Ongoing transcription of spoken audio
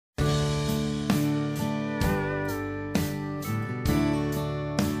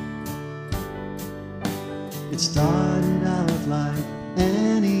started out like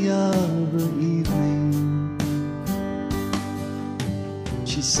any other evening.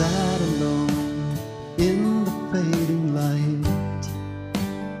 She sat alone in the fading light.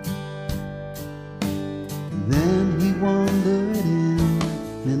 Then he wandered in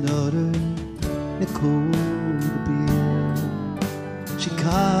and ordered a cold beer. She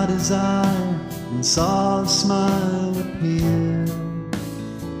caught his eye and saw a smile appear.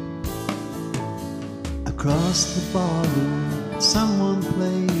 Across the ballroom, someone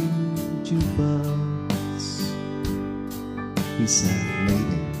played the jukebox. He said,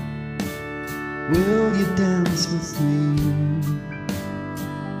 "Lady, will you dance with me?"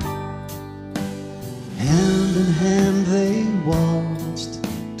 Hand in hand they waltzed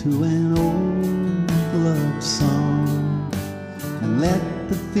to an old love song and let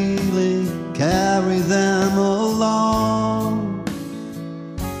the feeling carry them along.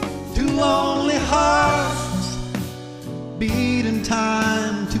 Two lonely hearts beat in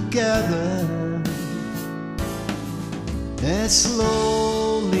time together, as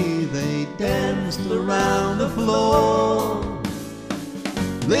slowly they danced around the floor,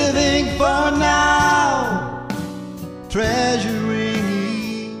 living for now, treasuring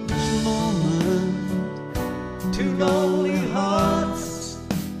each moment. Two lonely hearts,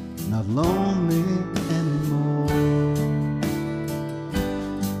 not lonely anymore.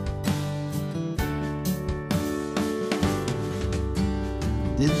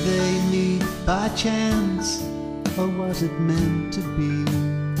 Did they meet by chance, or was it meant to be?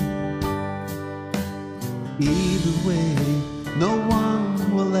 Either way, no one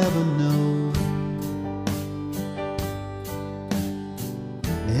will ever know.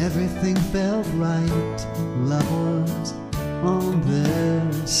 Everything felt right, love was on their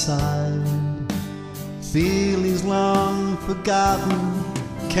side. Feelings long forgotten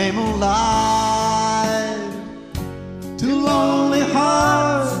came alive. Two lonely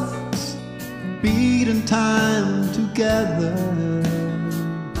hearts beat in time together,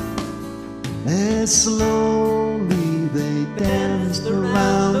 as slowly they danced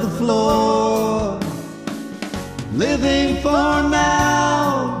around the floor, living for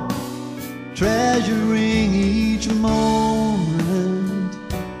now, treasuring each moment.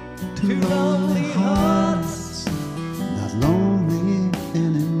 Two lonely hearts, not lonely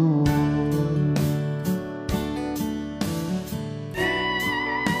anymore.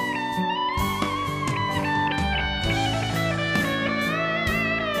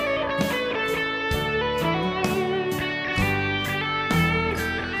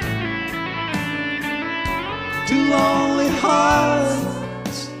 Two lonely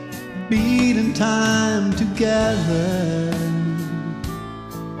hearts beat in time together,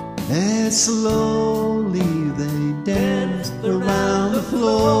 as slowly they danced around the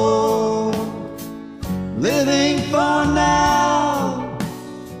floor, living for now,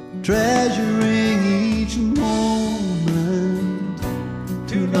 treasuring each moment.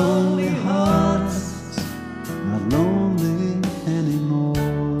 Two lonely hearts, not lonely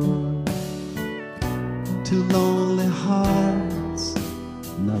anymore. Two lonely hearts,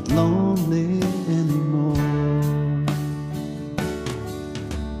 not lonely